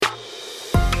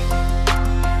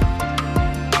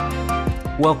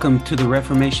Welcome to the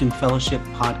Reformation Fellowship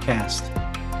podcast.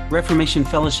 Reformation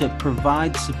Fellowship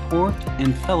provides support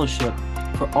and fellowship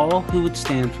for all who would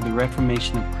stand for the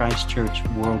reformation of Christ Church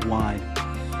worldwide.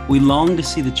 We long to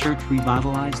see the church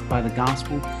revitalized by the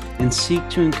gospel and seek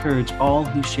to encourage all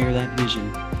who share that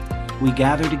vision. We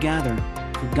gather together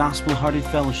for gospel-hearted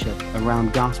fellowship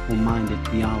around gospel-minded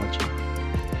theology.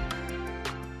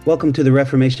 Welcome to the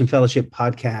Reformation Fellowship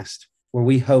podcast, where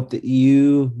we hope that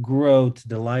you grow to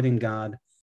delight in God,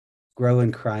 grow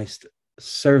in Christ,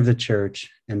 serve the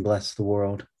church, and bless the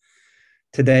world.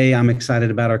 Today, I'm excited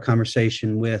about our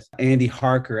conversation with Andy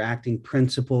Harker, acting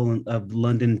principal of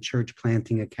London Church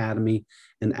Planting Academy,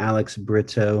 and Alex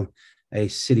Brito, a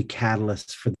city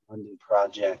catalyst for the London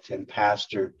Project and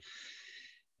pastor.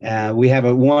 We have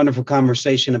a wonderful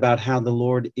conversation about how the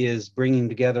Lord is bringing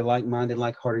together like-minded,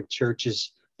 like-hearted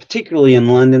churches, particularly in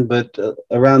London, but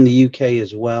around the UK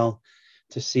as well,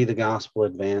 to see the gospel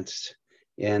advanced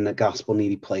in the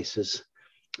gospel-needy places.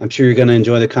 I'm sure you're going to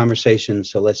enjoy the conversation,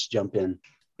 so let's jump in.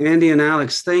 Andy and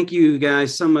Alex, thank you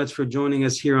guys so much for joining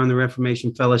us here on the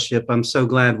Reformation Fellowship. I'm so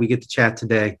glad we get to chat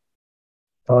today.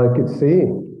 Good to see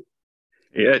you.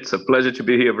 Yeah, it's a pleasure to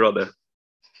be here, brother.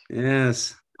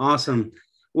 Yes, awesome.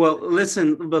 Well,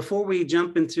 listen, before we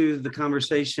jump into the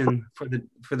conversation for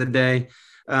the day,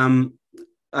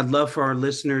 I'd love for our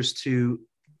listeners to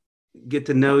get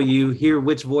to know you, hear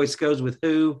which voice goes with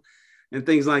who, and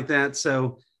things like that.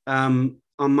 So on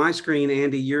my screen,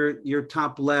 Andy, you're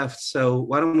top left. So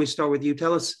why don't we start with you?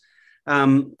 Tell us a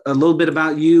little bit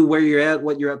about you, where you're at,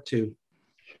 what you're up to.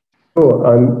 Sure.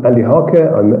 I'm Andy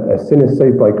Harker. I'm a sinner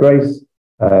saved by grace.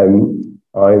 I'm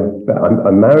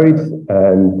married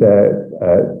and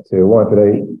to a wife I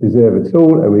don't deserve at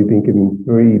all, and we've been given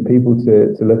 3 people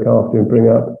to look after and bring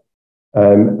up.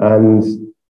 And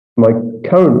my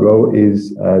current role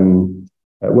is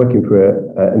working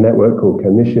for a network called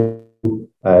Commission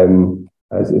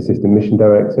as assistant mission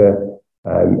director.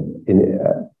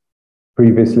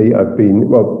 Previously, I've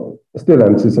been, still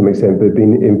am to some extent, but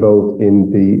been involved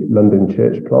in the London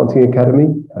Church Planting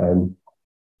Academy,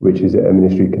 which is a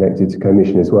ministry connected to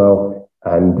Commission as well.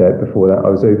 And before that, I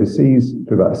was overseas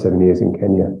for about 7 years in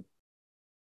Kenya.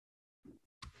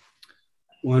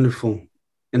 Wonderful.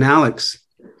 And Alex?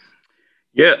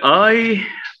 Yeah,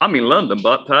 I'm in London,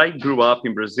 but I grew up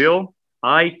in Brazil.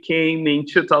 I came in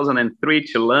 2003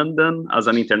 to London as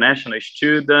an international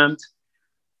student.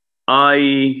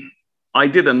 I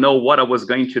didn't know what I was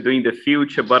going to do in the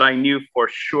future, but I knew for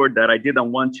sure that I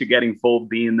didn't want to get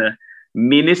involved in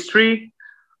ministry.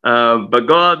 But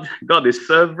God is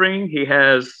sovereign. He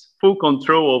has full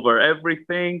control over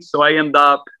everything. So I end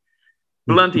up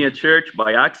planting a church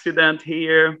by accident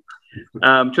here.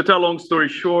 To tell a long story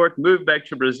short, moved back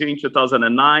to Brazil in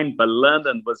 2009, but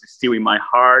London was still in my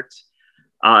heart.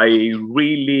 I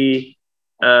really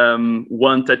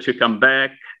wanted to come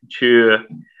back to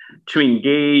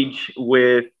engage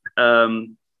with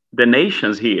the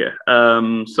nations here.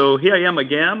 So here I am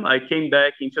again. I came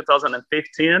back in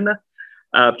 2015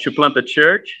 to plant a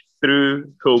church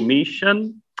through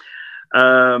Commission.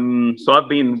 So I've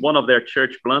been one of their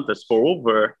church planters for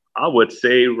over, I would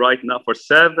say right now for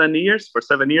 7 years.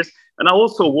 And I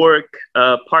also work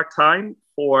part-time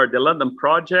for the London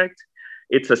Project.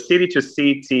 It's a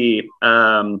city-to-city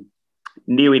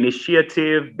new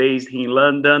initiative based in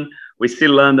London. We see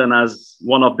London as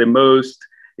one of the most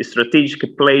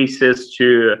strategic places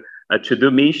to do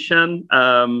mission.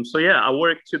 So yeah, I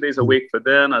work 2 days a week for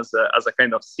them as a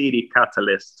kind of city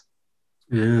catalyst.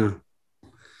 Yeah,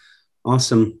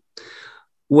 awesome.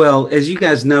 Well, as you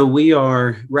guys know, we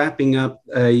are wrapping up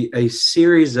a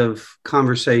series of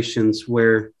conversations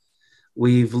where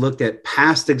we've looked at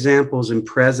past examples and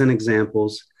present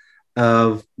examples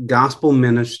of gospel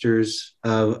ministers,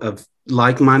 of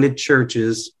like-minded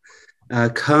churches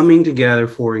coming together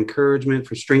for encouragement,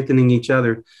 for strengthening each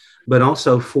other, but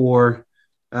also for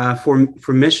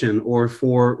mission or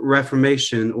for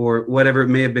reformation or whatever it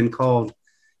may have been called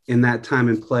in that time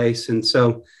and place. And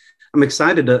so I'm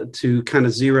excited to kind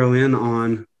of zero in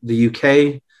on the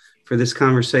UK for this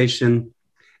conversation.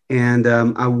 And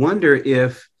I wonder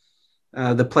if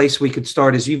the place we could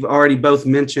start is, you've already both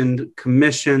mentioned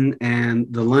Commission and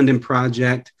the London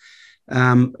Project,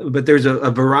 but there's a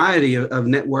variety of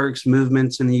networks,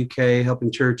 movements in the UK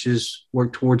helping churches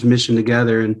work towards mission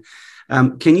together. And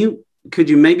could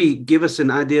you maybe give us an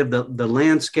idea of the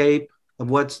landscape of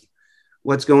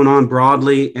what's going on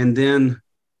broadly, and then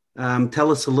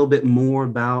tell us a little bit more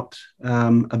about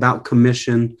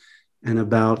Commission and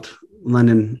about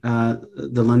London,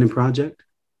 the London Project?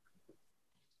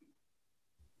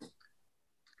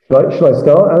 Shall I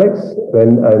start, Alex?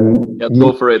 Then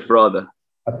go for it, brother.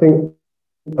 I think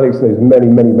Alex knows many,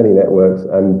 many, many networks,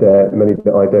 and many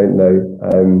that I don't know.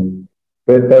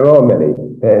 But there are many.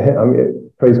 I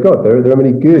mean, praise God, there are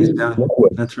many good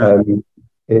networks. That's right.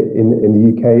 In the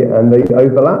UK, and they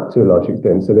overlap to a large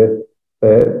extent. So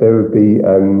there would be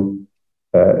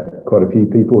quite a few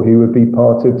people who would be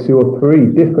part of 2 or 3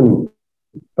 different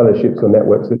fellowships or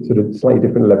networks at sort of slightly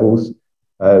different levels.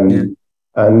 And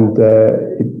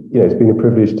it's been a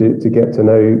privilege to get to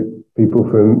know people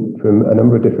from a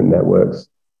number of different networks.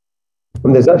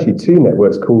 And there's actually 2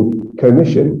 networks called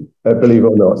Commission, believe it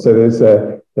or not. So there's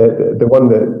the one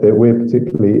that we're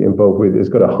particularly involved with has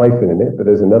got a hyphen in it, but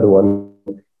there's another one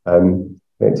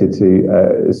connected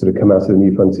to sort of come out of the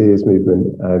New Frontiers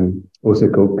movement, also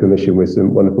called Commission, with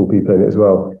some wonderful people in it as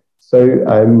well. So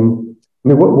I mean,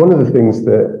 one of the things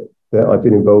that I've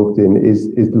been involved in is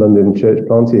the London Church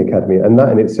Planting Academy, and that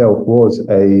in itself was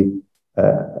a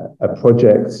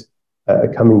project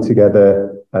coming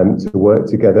together to work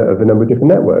together of a number of different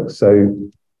networks. So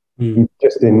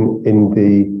just in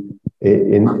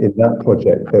that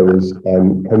project, there was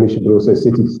Commission, but also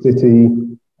City to City,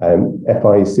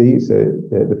 FIEC, so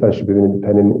the Fellowship of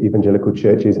Independent Evangelical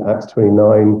Churches, Acts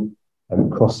 29,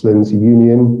 Crosslands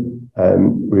Union.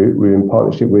 We're in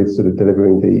partnership with sort of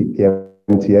delivering the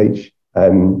MTH,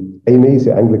 AME,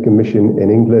 so Anglican Mission in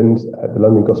England, the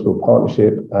London Gospel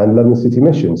Partnership, and London City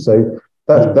Mission. So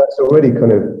that's already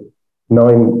kind of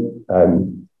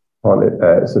 9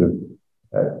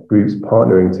 groups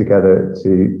partnering together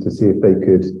to see if they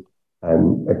could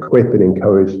equip and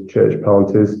encourage church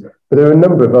planters. But there are a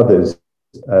number of others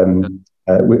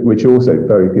which are also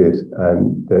very good.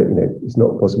 That it's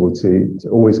not possible to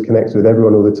always connect with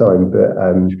everyone all the time, but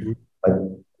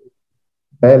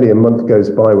barely a month goes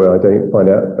by where I don't find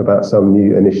out about some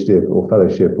new initiative or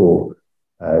fellowship or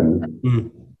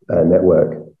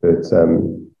network. But so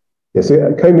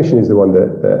Co-Mission is the one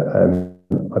that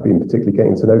I've been particularly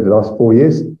getting to know the last 4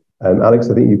 years. Alex,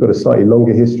 I think you've got a slightly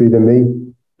longer history than me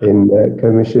in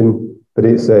Co-Mission, but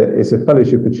it's a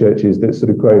fellowship of churches that's sort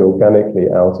of grown organically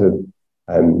out of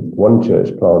one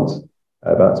church plant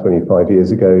about 25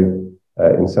 years ago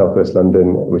in Southwest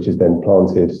London, which has then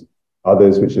planted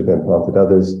others, which have then planted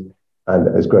others, and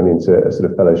has grown into a sort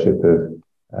of fellowship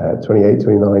of 28,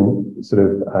 29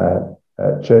 sort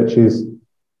of churches,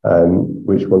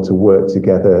 which want to work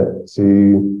together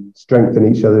to strengthen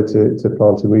each other to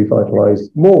plant and revitalize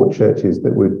more churches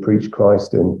that would preach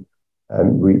Christ and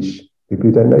reach people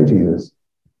who don't know Jesus.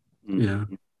 Yeah,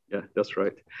 that's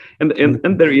right. And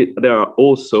there are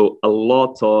also a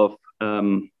lot of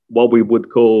what we would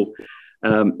call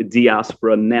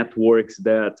diaspora networks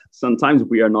that sometimes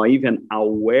we are not even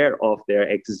aware of their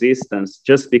existence,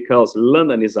 just because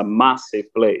London is a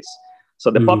massive place. So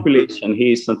the population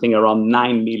here is something around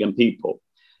 9 million people.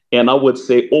 And I would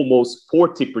say almost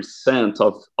 40%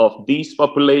 of this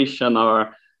population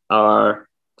are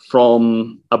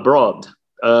from abroad,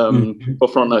 or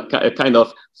from a kind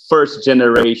of first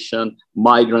generation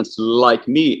migrants like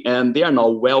me, and they are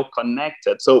not well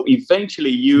connected. So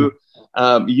eventually you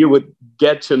would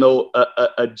get to know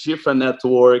a different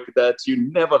network that you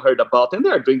never heard about, and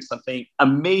they are doing something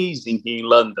amazing here in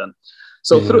London.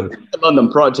 So through the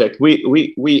London Project,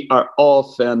 we are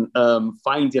often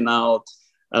finding out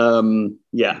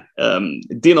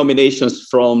denominations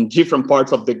from different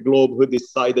parts of the globe who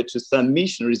decided to send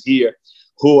missionaries here,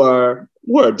 who are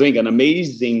doing an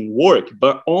amazing work,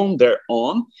 but on their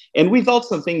own and without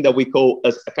something that we call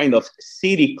a kind of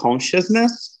city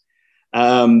consciousness.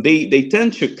 They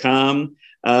tend to come.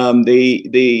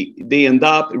 They end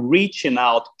up reaching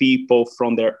out people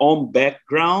from their own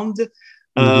background,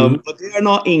 but they are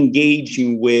not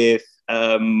engaging with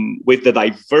the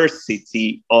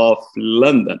diversity of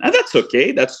London, and that's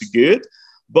okay. That's good.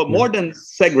 But more than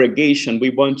segregation, we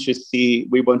want to see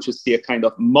a kind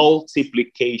of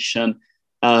multiplication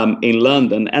in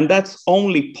London, and that's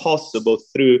only possible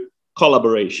through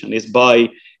collaboration. It's by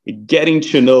getting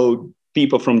to know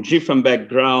people from different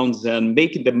backgrounds and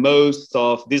making the most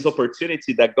of this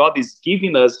opportunity that God is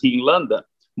giving us here in London.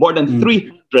 More than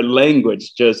 300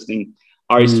 languages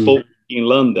are spoken in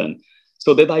London.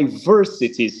 So the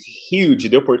diversity is huge.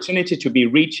 The opportunity to be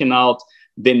reaching out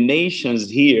the nations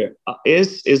here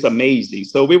is amazing.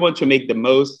 So we want to make the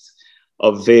most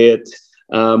of it.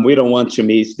 We don't want to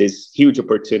miss this huge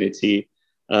opportunity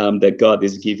that God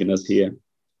is giving us here.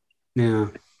 Yeah.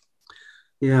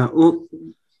 Well,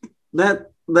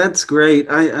 that's great.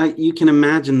 You can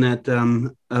imagine that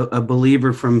a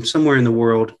believer from somewhere in the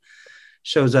world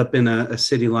shows up in a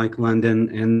city like London,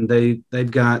 and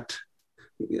they've got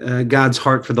God's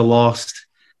heart for the lost,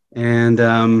 and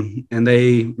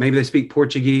maybe they speak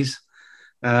Portuguese,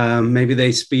 maybe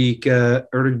they speak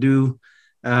Urdu,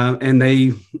 and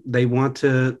they want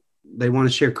to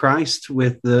share Christ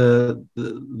with the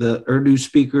Urdu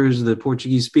speakers, the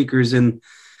Portuguese speakers in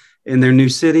their new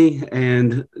city,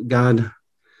 and God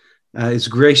is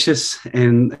gracious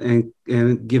and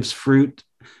gives fruit.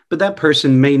 But that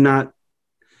person may have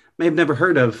never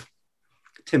heard of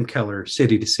Tim Keller,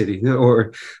 City to City,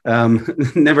 or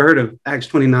never heard of Acts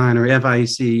 29 or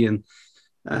FIEC,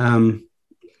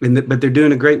 but they're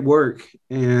doing a great work,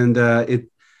 and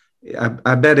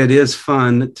I bet it is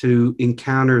fun to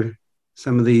encounter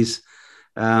some of these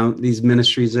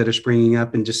ministries that are springing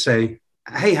up and just say,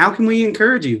 "Hey, how can we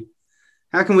encourage you?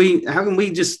 How can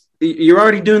we just? You're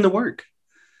already doing the work.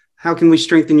 How can we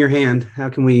strengthen your hand? How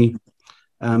can we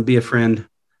be a friend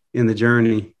in the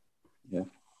journey?"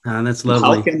 That's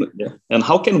lovely.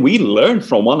 How can we learn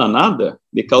from one another?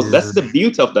 Because that's the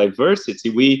beauty of diversity.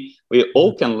 We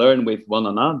all can learn with one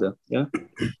another. Yeah.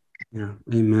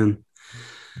 Amen.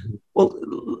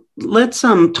 Well, let's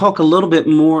talk a little bit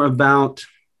more about.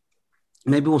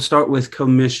 Maybe we'll start with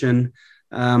commission.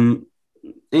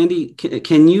 Andy,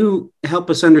 can you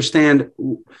help us understand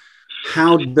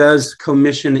how does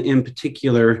commission in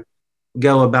particular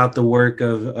go about the work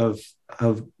of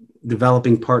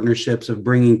developing partnerships, of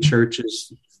bringing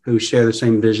churches who share the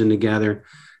same vision together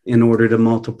in order to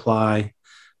multiply,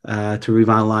 to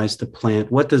revitalize the plant?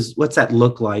 What's that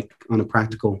look like on a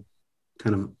practical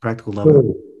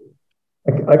level?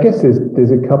 I guess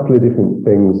there's a couple of different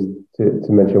things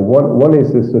to mention. One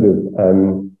is the sort of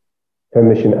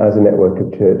commission as a network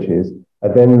of churches,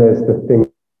 and then there's the things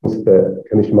that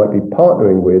commission might be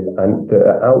partnering with and that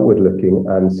are outward looking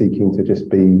and seeking to just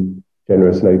be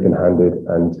generous and open-handed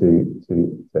and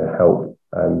to help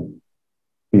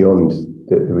beyond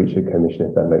the reach of commission,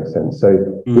 if that makes sense.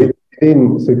 So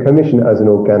commission as an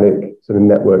organic sort of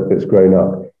network that's grown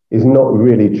up is not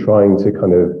really trying to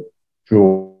kind of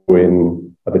draw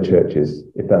in other churches,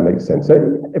 if that makes sense. So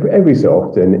every so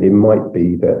often it might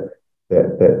be that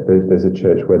there's a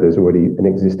church where there's already an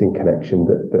existing connection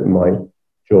that might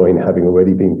join, having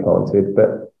already been planted.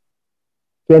 But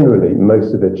generally,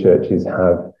 most of the churches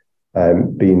have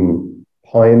been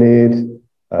pioneered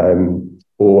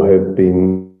or have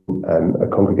been, a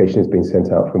congregation has been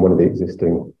sent out from one of the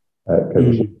existing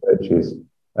commission churches.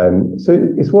 So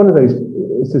it's one of those,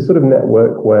 it's a sort of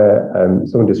network where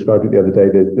someone described it the other day,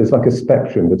 there's like a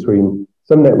spectrum between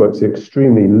some networks are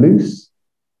extremely loose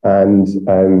and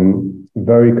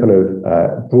very kind of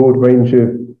broad range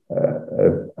of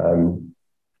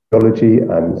theology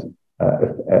and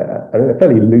a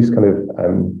fairly loose kind of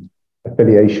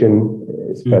affiliation.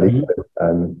 It's fairly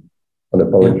on a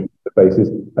voluntary basis.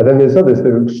 And then there's others that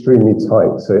are extremely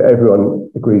tight. So everyone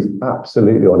agrees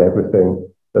absolutely on everything,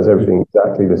 does everything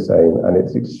exactly the same, and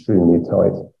it's extremely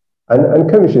tight. And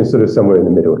commission is sort of somewhere in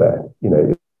the middle there. You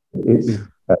know, it's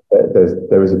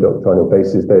there is a doctrinal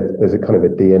basis. There's a kind of a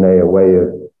DNA, a way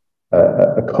of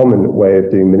a common way of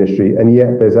doing ministry, and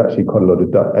yet there's actually quite a lot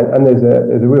of and there's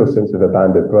a real sense of a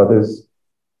band of brothers.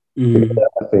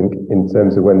 I think in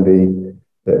terms of when the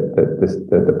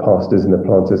pastors and the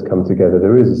planters come together,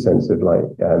 there is a sense of like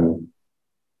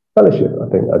fellowship. I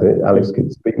think Alex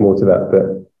could speak more to that, but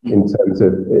in terms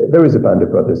of there is a band of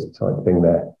brothers type thing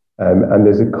there. And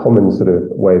there's a common sort of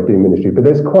way of doing ministry, but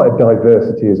there's quite a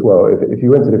diversity as well. If you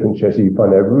went to different churches, you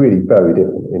find they're really very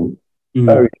different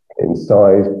very different in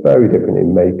size, very different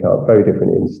in makeup, very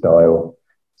different in style.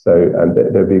 So, and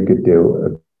there'll be a good deal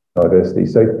of diversity.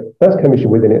 So that's commission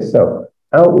within itself.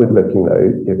 Outward looking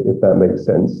though, if that makes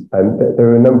sense. And there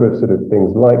are a number of sort of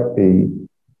things like the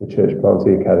Church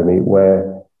Planting Academy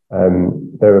where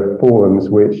there are forums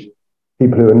which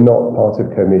people who are not part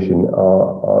of commission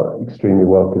are extremely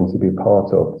welcome to be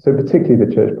part of. So particularly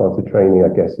the church planter training, I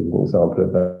guess, is an example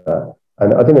of that.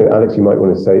 And I don't know, Alex, you might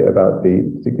want to say about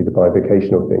particularly the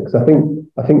bivocational thing. Because I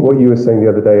think what you were saying the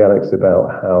other day, Alex, about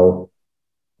how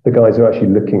the guys are actually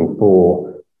looking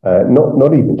for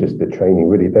not even just the training,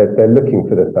 really. They're looking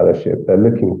for the fellowship. They're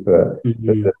looking for the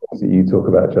things that you talk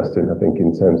about, Justin, I think,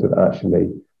 in terms of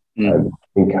actually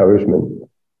encouragement.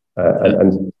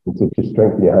 And to just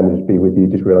strengthen your hand and just be with you,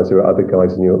 just realize there are other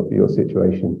guys in your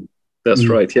situation. That's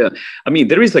right. Yeah. I mean,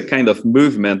 there is a kind of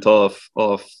movement of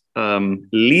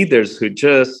leaders who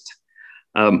just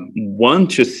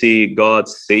want to see God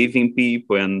saving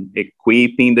people and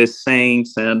equipping the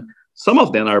saints. And some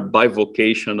of them are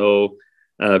bivocational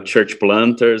church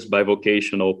planters,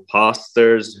 bivocational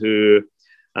pastors who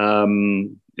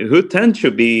tend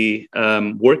to be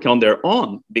working on their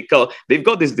own because they've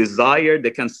got this desire.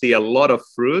 They can see a lot of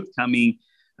fruit coming.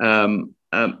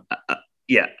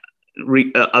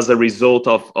 as a result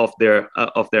of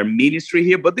their ministry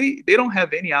here, but they don't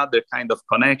have any other kind of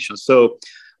connection. So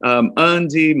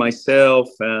Andy, myself,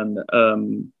 and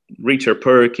Richard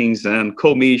Perkins and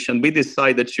Commission, we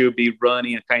decided to be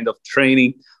running a kind of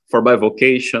training for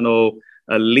bivocational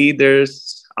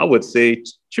leaders, I would say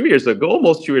 2 years ago,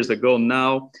 almost 2 years ago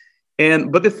now.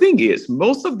 But the thing is,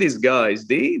 most of these guys,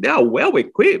 they are well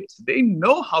equipped. They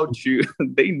know how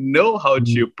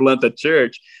to plant a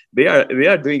church. They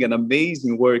are doing an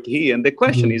amazing work here. And the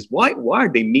question is, why are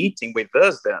they meeting with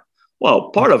us then? Well,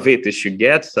 part of it is to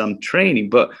get some training,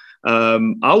 but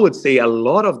I would say a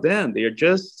lot of them, they're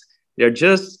just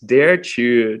there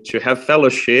to have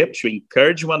fellowship, to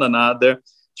encourage one another,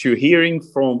 to hearing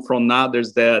from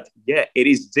others that, yeah, it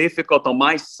is difficult on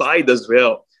my side as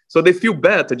well. So they feel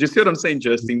better. Do you see what I'm saying,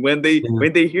 Justin? When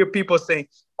they hear people saying,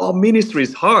 "Oh, ministry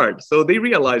is hard," so they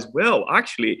realize, well,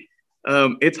 actually,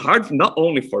 it's hard not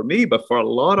only for me, but for a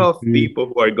lot of people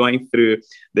who are going through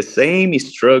the same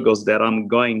struggles that I'm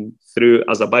going through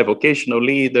as a bivocational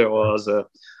leader or as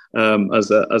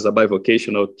a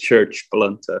bivocational church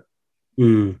planter.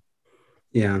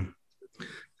 Yeah,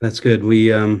 that's good.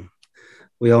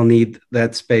 We all need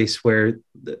that space where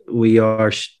we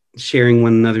are sharing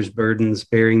one another's burdens,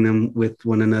 bearing them with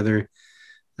one another,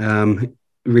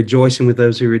 rejoicing with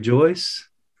those who rejoice,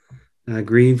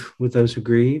 grieve with those who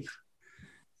grieve.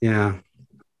 Yeah,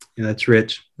 that's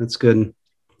rich. That's good.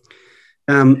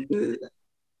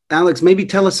 Alex, maybe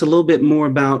tell us a little bit more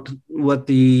about what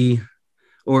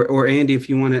or Andy, if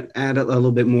you want to add a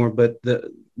little bit more, but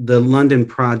the London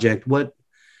project, what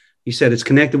you said, it's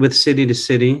connected with city to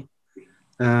city.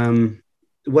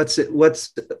 What's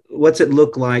it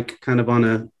look like kind of on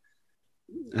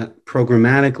a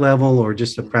programmatic level or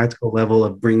just a practical level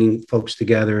of bringing folks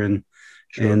together and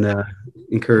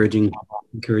encouraging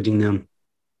them?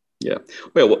 Yeah.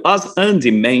 Well, as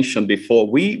Andy mentioned before,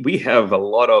 we have a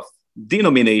lot of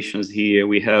denominations here.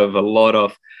 We have a lot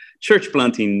of church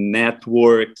planting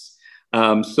networks.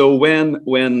 So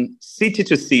when City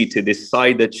to City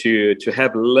decided to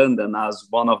have London as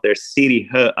one of their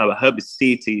hub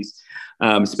cities,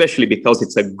 especially because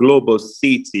it's a global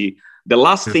city, the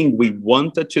last thing we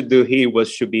wanted to do here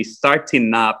was to be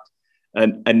starting up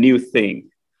a new thing.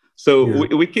 So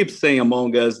we keep saying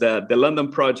among us that the London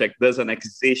Project doesn't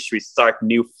exist to start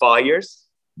new fires,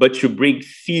 but to bring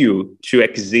fuel to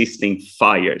existing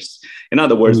fires. In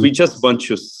other words, we just want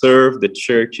to serve the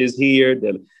churches here,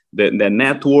 the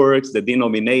networks, the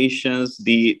denominations,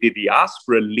 the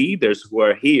diaspora leaders who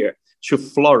are here to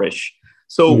flourish.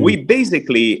 So we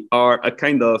basically are a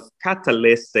kind of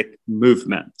catalytic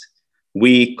movement.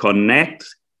 We connect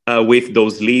with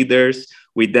those leaders.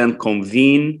 We then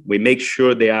convene. We make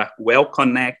sure they are well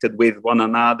connected with one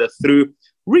another through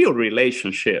real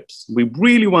relationships. We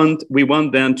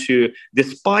want them to,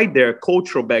 despite their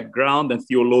cultural background and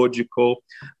theological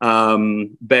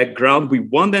background, we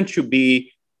want them to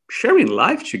be sharing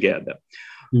life together.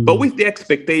 But with the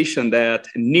expectation that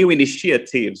new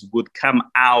initiatives would come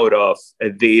out of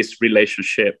these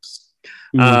relationships.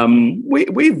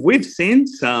 We've seen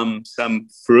some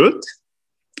fruit.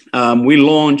 We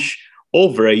launched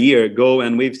over a year ago,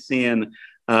 and we've seen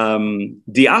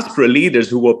diaspora leaders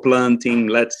who were planting,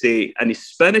 let's say, a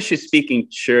Spanish-speaking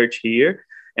church here,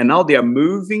 and now they are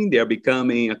moving. They are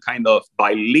becoming a kind of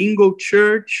bilingual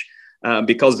church.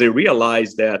 Because they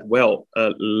realize that, well,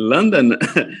 London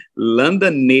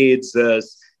needs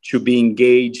us to be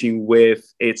engaging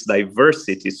with its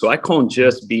diversity. So I can't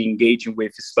just be engaging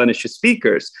with Spanish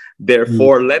speakers.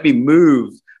 Therefore, let me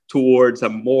move towards a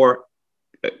more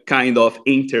kind of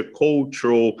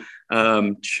intercultural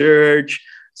church.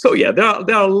 So yeah, there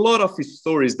are a lot of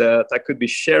stories that I could be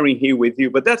sharing here with you,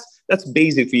 but that's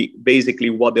basically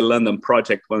what the London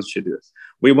Project wants to do.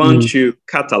 We want to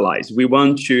catalyze. We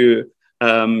want to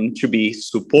be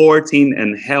supporting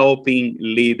and helping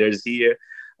leaders here.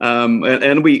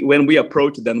 And when we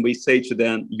approach them, we say to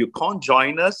them, you can't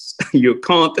join us. You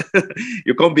can't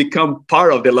become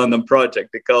part of the London Project,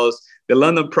 because the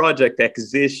London Project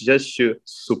exists just to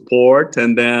support.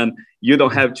 And then you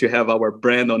don't have to have our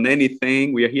brand on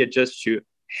anything. We are here just to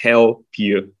help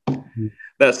you.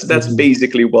 That's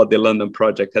basically what the London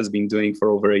Project has been doing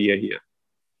for over a year here.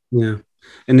 Yeah.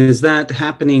 And is that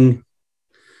happening?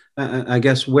 I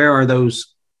guess, where are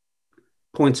those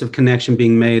points of connection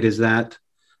being made? Is that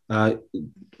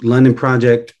London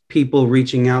Project people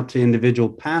reaching out to individual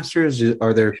pastors?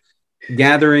 Are there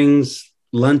gatherings,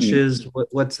 lunches?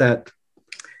 What's that?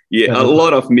 Yeah, a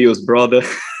lot of meals, brother.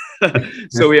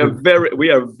 So we are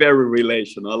very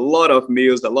relational. A lot of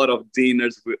meals, a lot of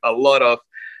dinners, a lot of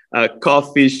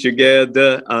coffees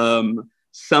together.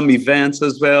 some events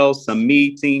as well, some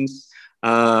meetings.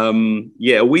 So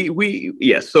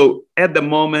at the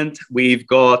moment we've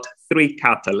got 3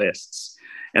 catalysts,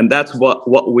 and that's what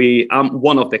I'm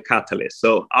one of the catalysts.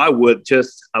 So I would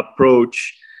just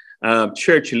approach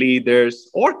church leaders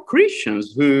or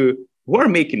Christians who are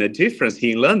making a difference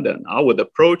here in London. I would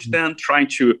approach them, trying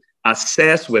to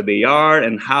assess where they are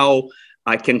and how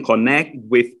I can connect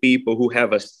with people who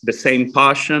have the same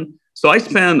passion. So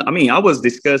I was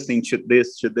discussing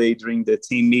this today during the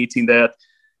team meeting, that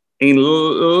in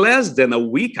less than a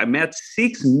week, I met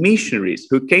 6 missionaries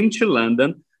who came to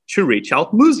London to reach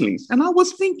out Muslims. And I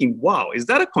was thinking, wow, is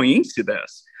that a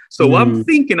coincidence? So I'm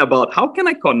thinking about how can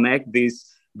I connect these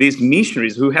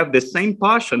missionaries who have the same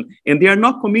passion and they are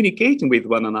not communicating with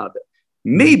one another.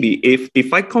 Maybe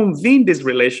if I convene these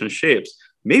relationships,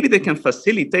 maybe they can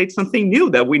facilitate something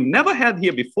new that we never had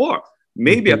here before.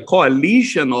 Maybe a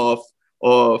coalition of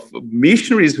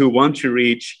missionaries who want to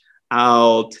reach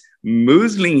out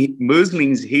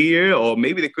Muslims here, or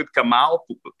maybe they could come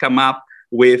up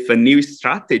with a new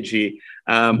strategy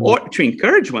or to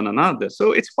encourage one another.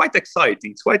 So it's quite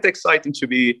exciting. It's quite exciting to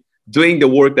be doing the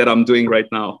work that I'm doing right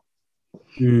now.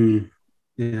 Yeah,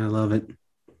 I love it.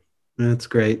 That's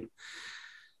great.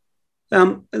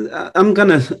 I'm going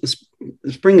to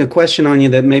spring a question on you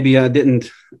that maybe I didn't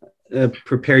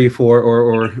prepare you for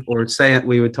or say it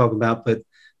we would talk about, but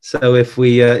so if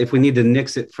we need to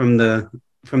nix it from the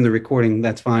recording,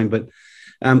 that's fine. But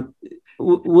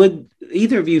would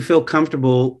either of you feel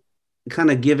comfortable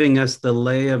kind of giving us the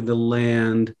lay of the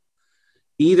land,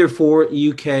 either for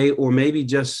UK or maybe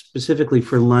just specifically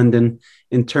for London,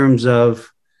 in terms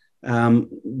of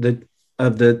the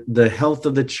health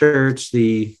of the church,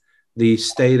 the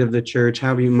state of the church,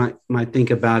 however you might think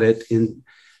about it?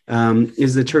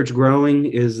 Is the church growing?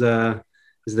 Is the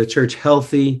church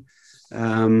healthy?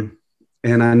 And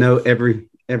I know every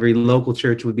local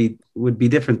church would be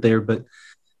different there, but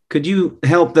could you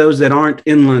help those that aren't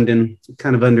in London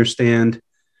kind of understand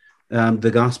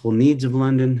the gospel needs of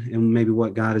London and maybe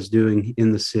what God is doing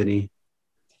in the city?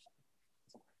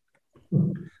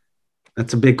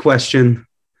 That's a big question.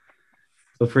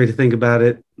 Feel free to think about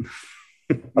it.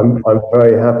 I'm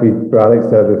very happy for Alex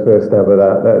to have the first stab at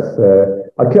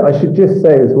that. I should just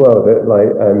say as well that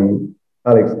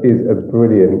Alex is a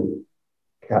brilliant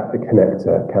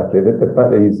connector, Catholic. The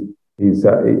fact that he's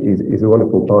a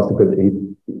wonderful pastor, but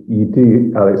you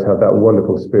do, Alex, have that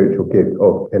wonderful spiritual gift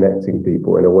of connecting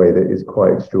people in a way that is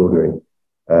quite extraordinary,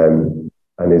 and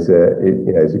is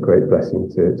a great blessing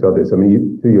to others. I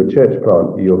mean, through your church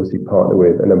plant, you obviously partner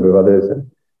with a number of others and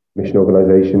mission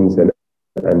organisations and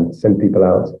send people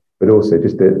out, but also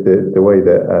just the way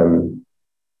that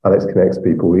Alex connects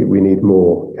people. We need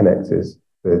more connectors.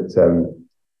 But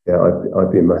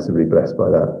I've been massively blessed by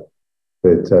that.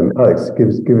 But Alex, give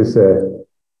us a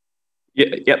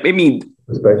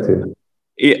perspective.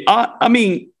 I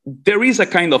mean, there is a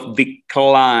kind of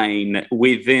decline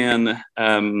within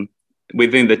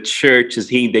the churches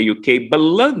here in the UK, but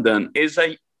London is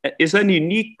a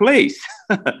unique place.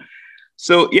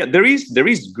 So there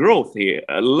is growth here.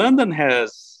 London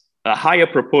has a higher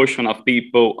proportion of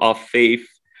people of faith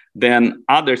than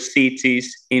other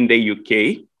cities in the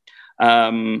UK.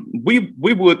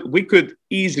 We could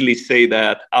easily say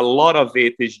that a lot of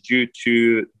it is due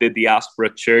to the diaspora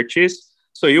churches.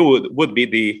 So you would be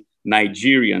the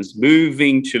Nigerians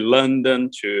moving to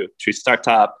London to start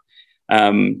up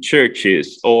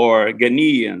churches, or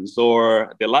Ghanaians,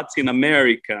 or the Latin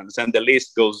Americans, and the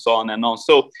list goes on and on.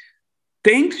 So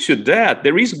thanks to that,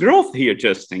 there is growth here,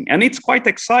 Justin, and it's quite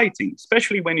exciting,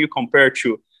 especially when you compare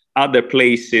to other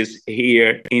places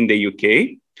here in the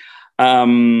UK.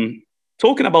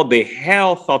 Talking about the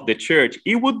health of the church,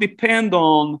 it would depend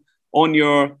on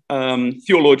your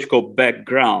theological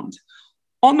background.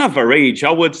 On average, I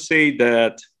would say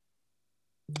that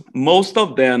most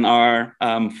of them are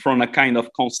from a kind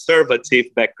of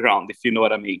conservative background, if you know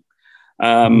what I mean.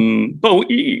 I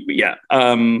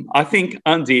think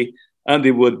Andy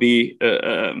would be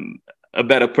a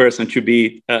better person to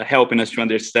be helping us to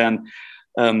understand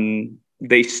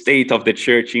the state of the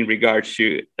church in regards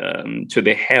to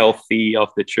the healthy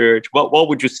of the church. What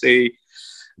would you say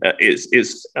is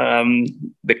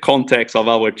the context of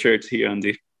our church here,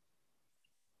 Andy?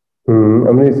 I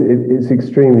mean, it's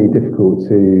extremely difficult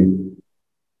to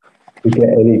get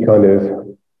any kind of.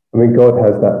 I mean, God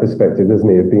has that perspective, doesn't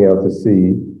He, of being able to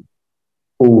see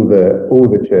all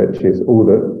the churches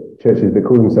that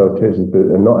call themselves churches,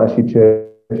 but are not actually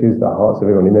churches. The hearts of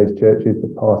everyone in those churches, the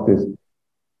pastors.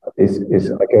 I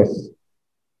guess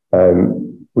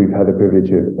we've had the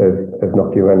privilege of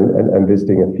knocking around and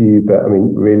visiting a few, but I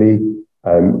mean, really,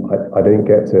 I don't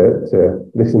get to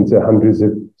listen to hundreds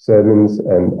of sermons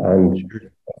and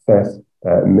assess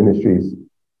ministries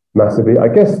massively. I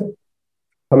guess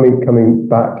coming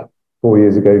back 4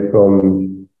 years ago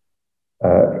from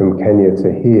Kenya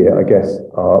to here, I guess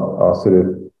our sort of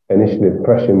initial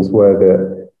impressions were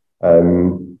that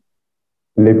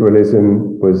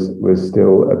liberalism was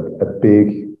still a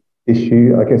big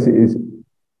issue. I guess it is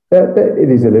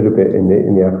a little bit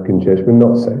in the African church, but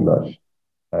not so much.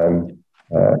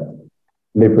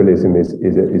 Liberalism is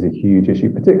a huge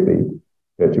issue, particularly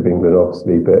Church of England,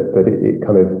 obviously, but it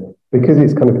kind of, because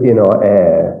it's kind of in our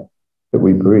air that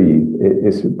we breathe,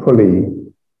 it probably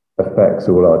affects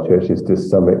all our churches to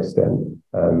some extent.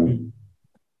 I mean,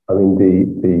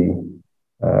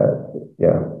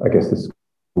 I guess the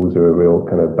schools are a real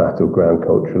kind of battleground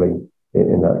culturally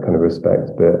in that kind of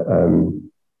respect. But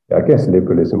I guess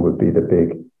liberalism would be the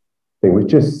big thing, which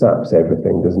just saps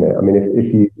everything, doesn't it? I mean,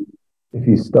 if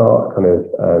you start kind of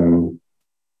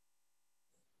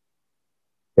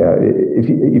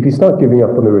if you start giving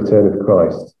up on the return of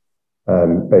Christ,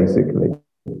 basically,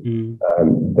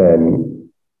 then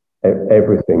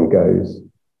everything goes,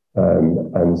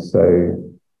 and so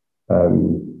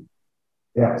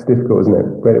it's difficult, isn't it?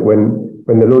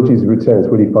 When the Lord Jesus returns,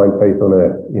 will he find faith on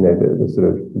earth? You know, the sort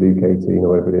of Luke 18 or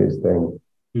whatever it is thing,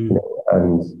 you know,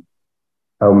 and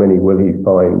how many will he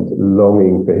find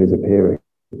longing for his appearing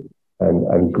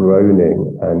and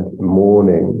groaning and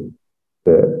mourning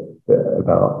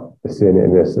about the sin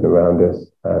in us and around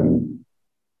us?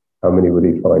 How many would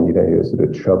he find, you know, who are sort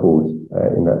of troubled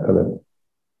in that kind of,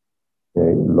 you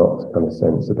know, lost kind of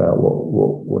sense about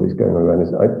what is going on around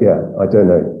us? I don't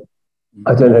know.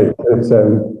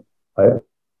 But,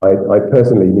 I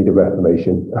personally need a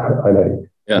reformation. I know.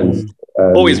 Yeah. And,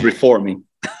 always reforming.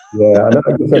 Yeah, I know.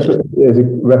 There's a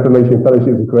Reformation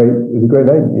Fellowship is a great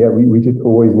name. Yeah, we just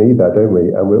always need that, don't we?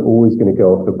 And we're always going to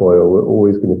go off the boil. We're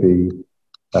always going to be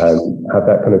have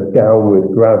that kind of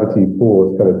downward gravity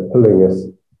force kind of pulling us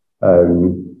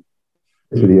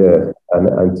to the earth,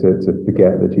 and to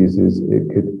forget that Jesus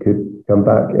could come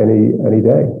back any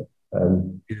day.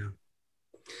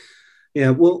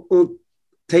 Well,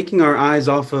 taking our eyes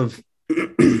off of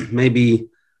maybe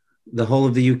the whole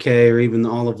of the UK or even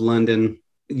all of London,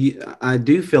 I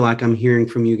do feel like I'm hearing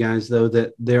from you guys, though,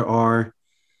 that there are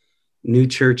new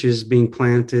churches being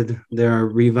planted. There are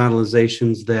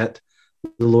revitalizations that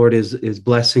the Lord is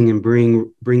blessing and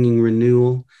bringing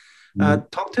renewal.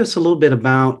 Talk to us a little bit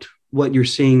about what you're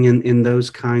seeing in those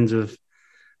kinds of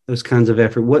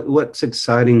effort. What's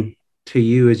exciting to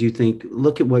you as you think,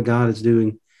 look at what God is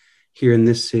doing here in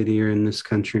this city or in this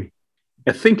country?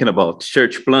 Thinking about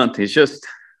church plant is just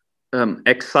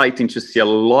exciting to see a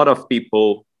lot of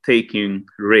people taking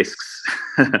risks,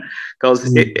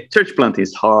 because church plant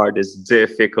is hard, it's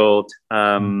difficult,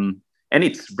 and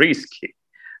it's risky.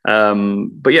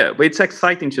 But it's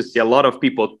exciting to see a lot of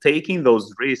people taking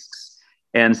those risks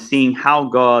and seeing how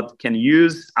God can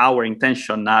use our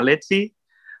intentionality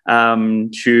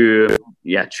to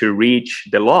reach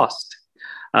the lost.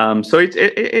 So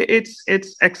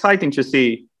it's exciting to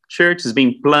see churches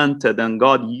being planted and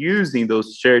God using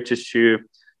those churches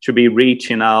to be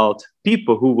reaching out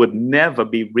people who would never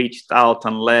be reached out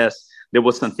unless there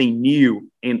was something new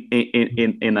in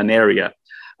an area.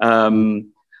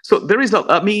 So there is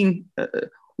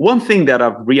one thing that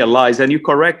I've realized, and you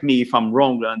correct me if I'm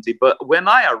wrong, Randy, but when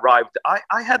I arrived,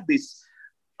 I had this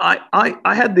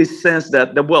sense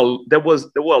that there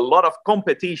were a lot of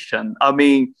competition. I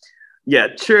mean,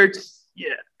 church,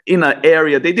 in an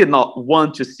area, they did not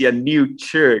want to see a new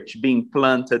church being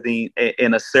planted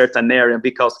in a certain area,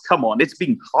 because, come on, it's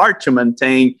been hard to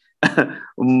maintain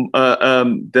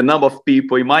the number of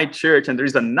people in my church, and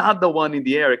there's another one in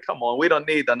the area. Come on, we don't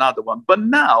need another one. But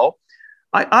now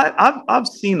I've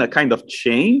seen a kind of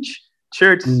change.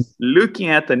 Church looking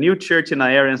at a new church in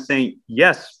an area and saying,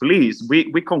 yes, please,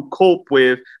 we can cope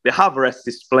with the harvest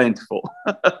is plentiful.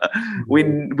 we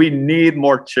need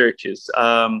more churches.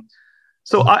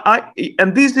 So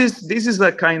and this is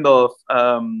a kind of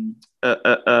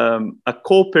a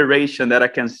cooperation that I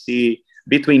can see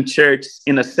between churches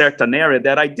in a certain area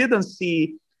that I didn't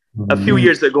see a few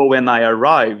years ago when I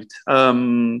arrived.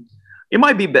 It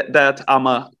might be that I'm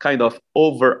a kind of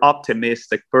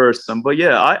over-optimistic person, but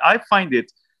I find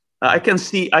it. I can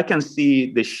see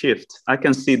the shift. I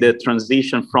can see the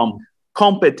transition from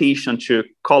competition to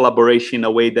collaboration in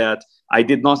a way that I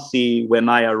did not see when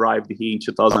I arrived here in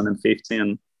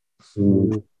 2015.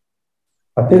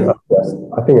 I think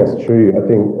that's true. I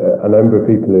think a number of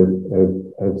people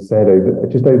have said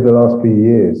over the last few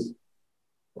years,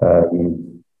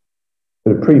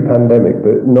 sort of pre-pandemic,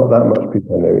 but not that much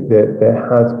pre-pandemic, there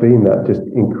has been that just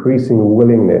increasing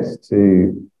willingness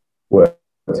to work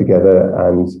together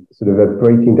and sort of a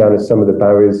breaking down of some of the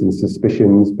barriers and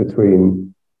suspicions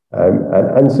between, and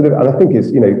I think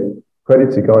it's,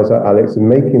 credit to guys like Alex and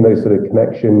making those sort of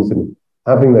connections and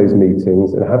having those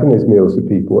meetings and having those meals with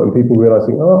people and people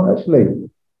realizing, I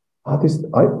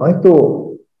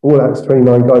thought all Acts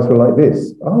 29 guys were like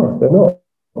this. Oh, they're not.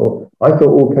 Or I thought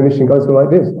all commission guys were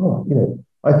like this. Oh,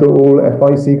 I thought all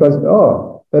FIC guys,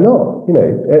 they're not,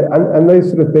 and those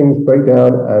sort of things break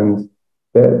down, and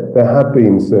there have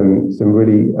been some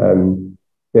really,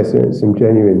 some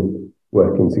genuine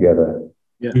working together.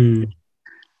 Yeah.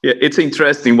 Yeah, it's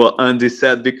interesting what Andy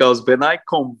said, because when I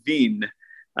convene,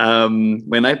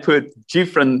 when I put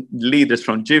different leaders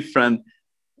from different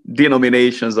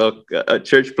denominations or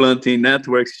church planting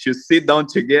networks to sit down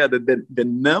together, the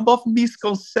number of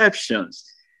misconceptions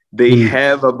they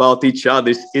have about each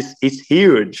other is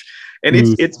huge. And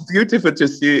it's beautiful to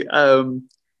see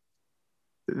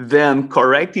them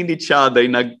correcting each other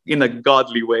in a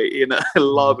godly way, in a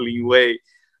lovely way.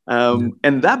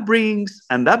 And that brings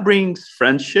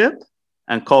friendship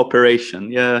and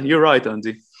cooperation. Yeah, you're right,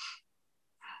 Andy.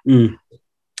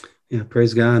 Yeah,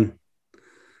 praise God.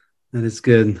 That is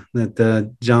good.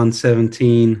 That John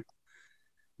 17,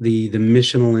 the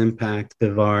missional impact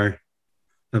of our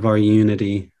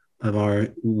unity, of our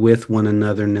with one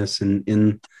anotherness, and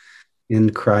in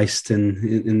Christ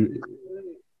and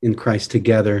in Christ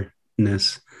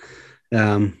togetherness.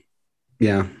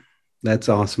 Yeah, that's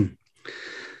awesome.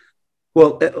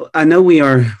 Well, I know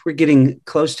we're getting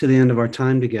close to the end of our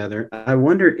time together. I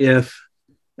wonder if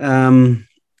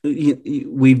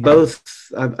we both,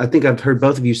 I think I've heard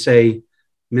both of you say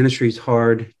ministry's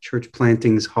hard, church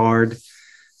planting's hard.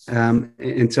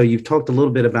 And so you've talked a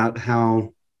little bit about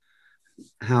how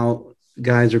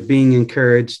guys are being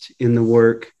encouraged in the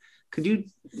work. Could you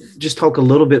just talk a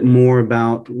little bit more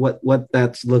about what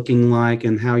that's looking like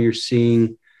and how you're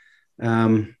seeing?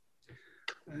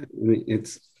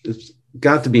 It's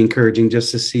got to be encouraging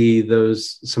just to see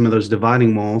some of those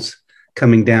dividing walls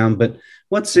coming down. But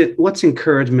what's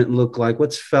encouragement look like?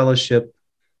 What's fellowship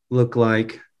look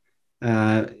like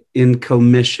in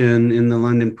commission, in the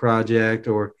London Project,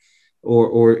 or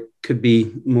could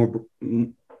be more?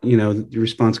 The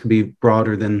response could be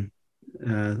broader than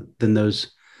those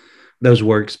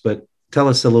works. But tell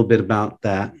us a little bit about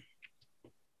that.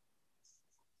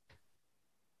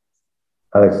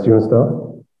 Alex, do you want to start?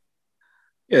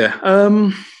 Yeah,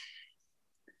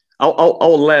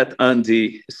 I'll let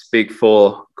Andy speak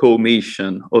for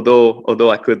co-mission,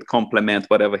 although I could complement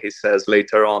whatever he says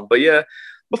later on. But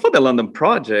for the London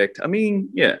Project,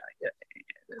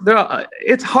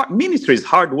 it's hard. Ministry is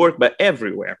hard work, but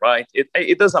everywhere, right?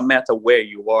 It doesn't matter where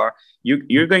you are.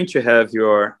 You're going to have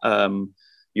your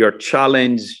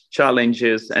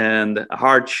challenges and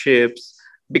hardships,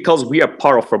 because we are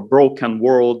part of a broken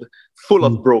world full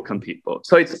of broken people.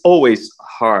 So it's always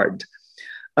hard.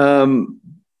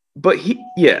 But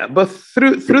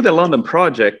through the London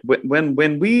Project,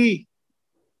 when we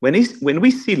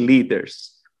see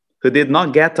leaders who did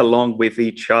not get along with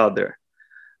each other,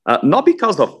 not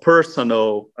because of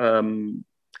personal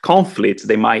conflicts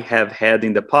they might have had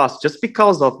in the past, just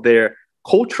because of their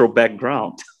cultural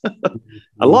background,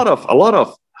 a lot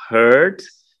of hurt,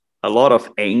 a lot of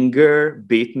anger,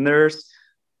 bitterness.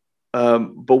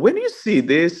 But when you see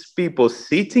these people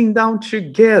sitting down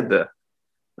together,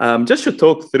 just to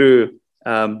talk through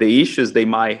the issues they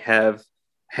might have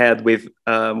had with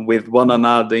one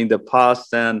another in the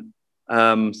past, and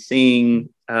seeing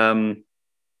our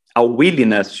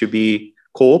willingness to be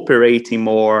cooperating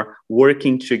more,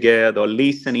 working together,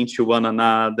 listening to one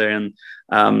another, and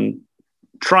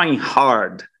trying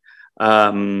hard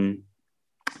to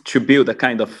build a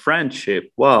kind of friendship.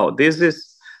 Wow, this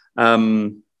is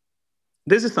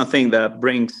something that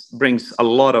brings a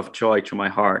lot of joy to my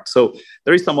heart. So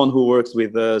there is someone who works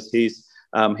with us. His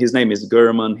name is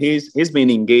Gurman. He's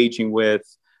been engaging with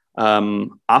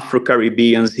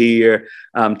Afro-Caribbeans here,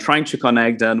 trying to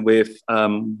connect them with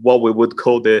what we would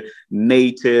call the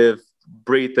native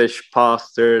British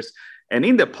pastors. And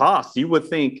in the past, you would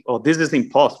think, oh, this is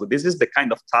impossible. This is the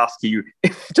kind of task you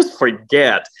just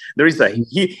forget.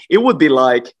 It would be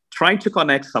like trying to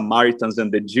connect Samaritans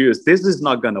and the Jews. This is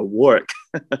not going to work.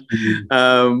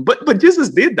 But Jesus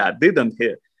did that, didn't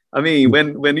he? I mean,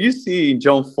 when you see in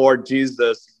John 4,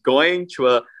 Jesus going to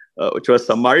a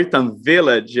Samaritan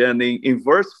village, and in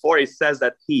verse 4, it says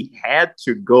that he had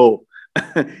to go.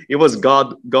 It was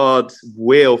God's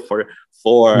will for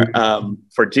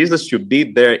Jesus to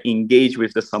be there, engaged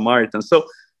with the Samaritans. So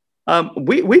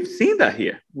We've seen that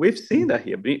here. We've seen that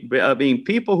here. Being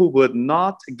people who would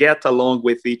not get along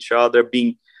with each other,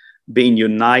 being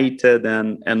united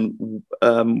and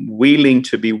willing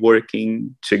to be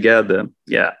working together.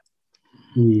 Yeah.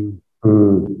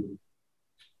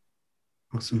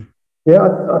 Awesome. Yeah,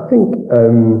 I think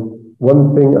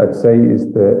one thing I'd say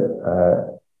is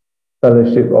that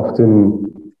fellowship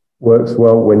often works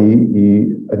well when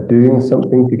you are doing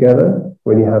something together,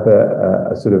 when you have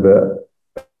a sort of a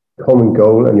common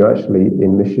goal and you're actually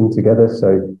in mission together.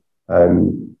 So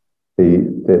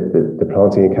the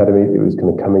Planting Academy, it was kind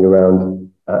of coming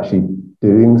around actually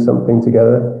doing something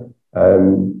together.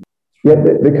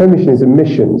 The co-mission is a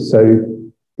mission. So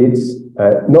it's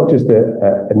not just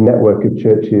a network of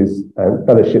churches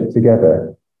fellowship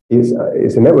together.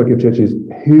 It's a network of churches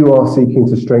who are seeking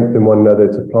to strengthen one another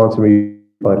to plant and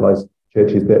revitalize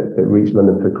churches that reach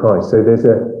London for Christ. So there's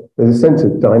a sense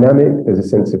of dynamic. There's a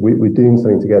sense of we're doing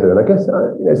something together. And I guess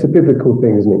it's a biblical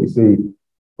thing, isn't it? You see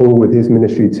Paul with his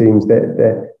ministry teams,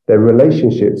 their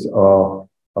relationships are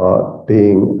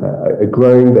being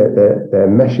growing. They're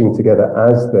meshing together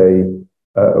as they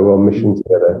are on mission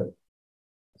together.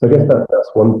 So I guess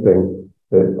that's one thing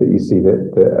that you see,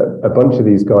 that a bunch of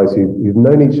these guys who've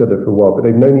known each other for a while, but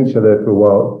they've known each other for a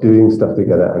while doing stuff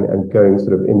together and going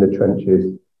sort of in the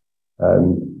trenches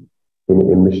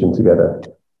in mission together.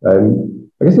 I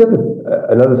guess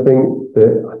another thing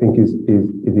that I think is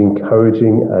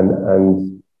encouraging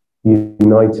and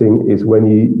uniting is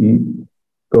when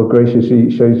God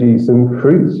graciously shows you some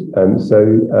fruit.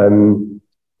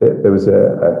 There was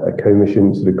a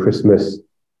co-mission sort of Christmas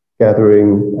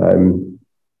gathering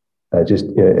just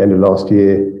end of last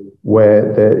year,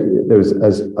 where there was,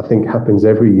 as I think happens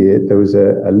every year, there was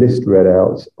a list read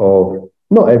out of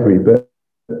not every, but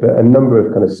a number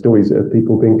of kind of stories of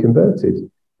people being converted.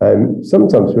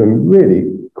 Sometimes from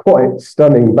really quite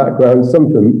stunning backgrounds, some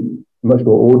from much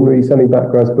more ordinary sounding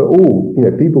backgrounds, but all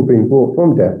people being brought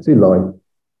from death to life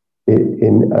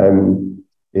in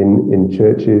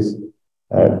churches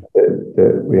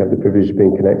that we have the privilege of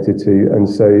being connected to, and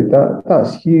so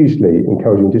that's hugely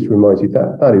encouraging. Just reminds you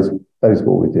that is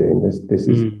what we're doing. This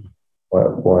is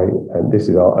why, and this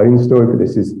is our own story, but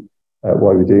this is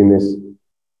why we're doing this.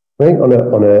 I think on a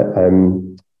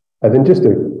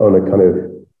kind of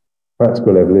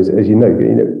practical level, as you know,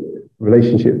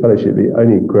 relationship, fellowship, it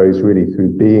only grows really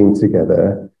through being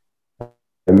together,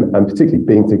 and particularly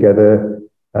being together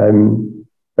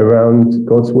around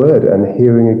God's word and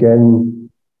hearing again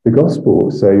the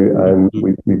gospel. So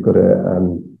we've got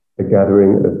a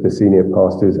gathering of the senior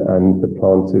pastors and the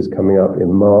planters coming up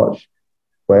in March,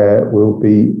 where we'll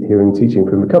be hearing teaching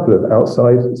from a couple of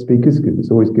outside speakers, because it's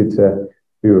always good to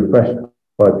be refreshed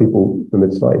by people from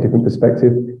a slightly different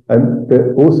perspective,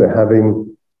 but also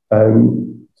having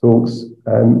talks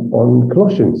on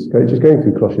Colossians, just going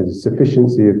through Colossians, the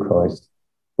sufficiency of Christ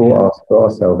for us, for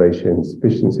our salvation,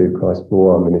 sufficiency of Christ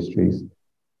for our ministries.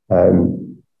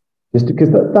 Just because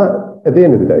that at the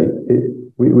end of the day,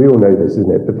 we all know this, isn't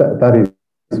it? But that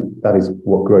is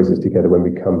what grows us together when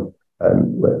we come.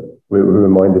 We're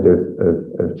reminded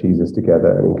of Jesus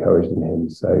together and encouraged in Him.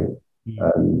 So,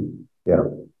 yeah.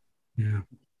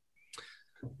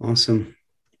 Awesome.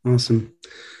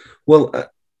 Well,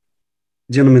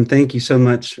 gentlemen, thank you so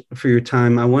much for your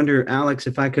time. I wonder, Alex,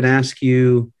 if I could ask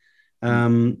you,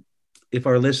 if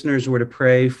our listeners were to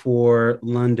pray for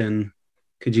London,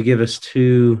 could you give us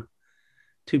two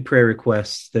prayer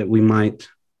requests that we might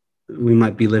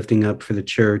be lifting up for the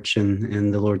church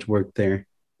and the Lord's work there?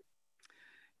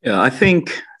 Yeah, I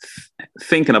think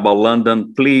thinking about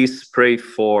London, please pray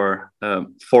for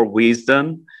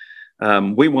wisdom.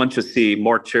 We want to see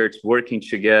more church working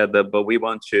together, but we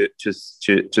want to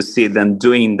see them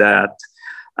doing that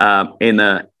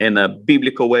in a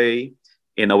biblical way,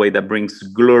 in a way that brings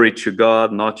glory to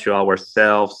God, not to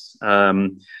ourselves.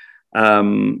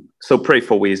 So pray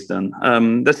for wisdom.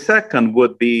 The second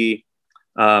would be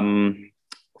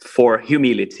for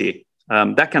humility.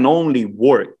 That can only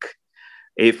work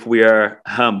if we are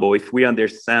humble, if we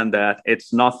understand that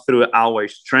it's not through our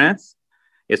strength,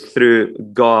 it's through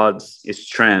God's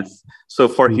strength. So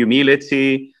for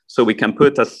humility, so we can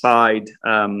put aside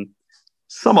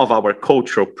some of our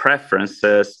cultural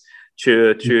preferences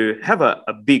to have a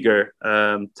bigger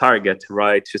target,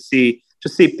 right? To see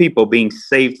people being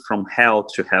saved from hell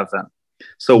to heaven.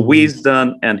 So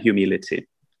wisdom and humility.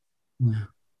 Yeah.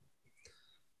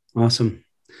 Awesome.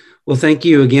 Well, thank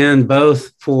you again,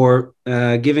 both, for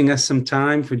giving us some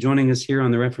time, for joining us here on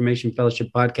the Reformation Fellowship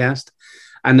podcast.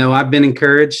 I know I've been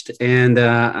encouraged, and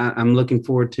I'm looking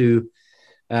forward to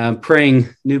praying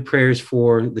new prayers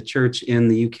for the church in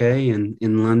the UK and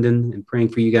in London, and praying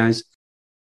for you guys.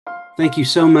 Thank you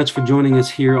so much for joining us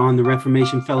here on the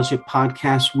Reformation Fellowship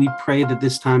podcast. We pray that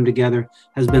this time together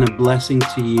has been a blessing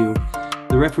to you.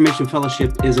 The Reformation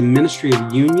Fellowship is a ministry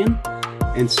of union,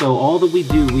 and so all that we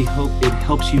do, we hope it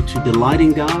helps you to delight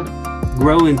in God,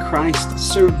 grow in Christ,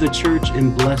 serve the church,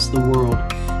 and bless the world.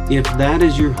 If that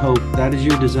is your hope, that is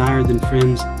your desire, then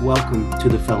friends, welcome to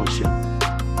the fellowship.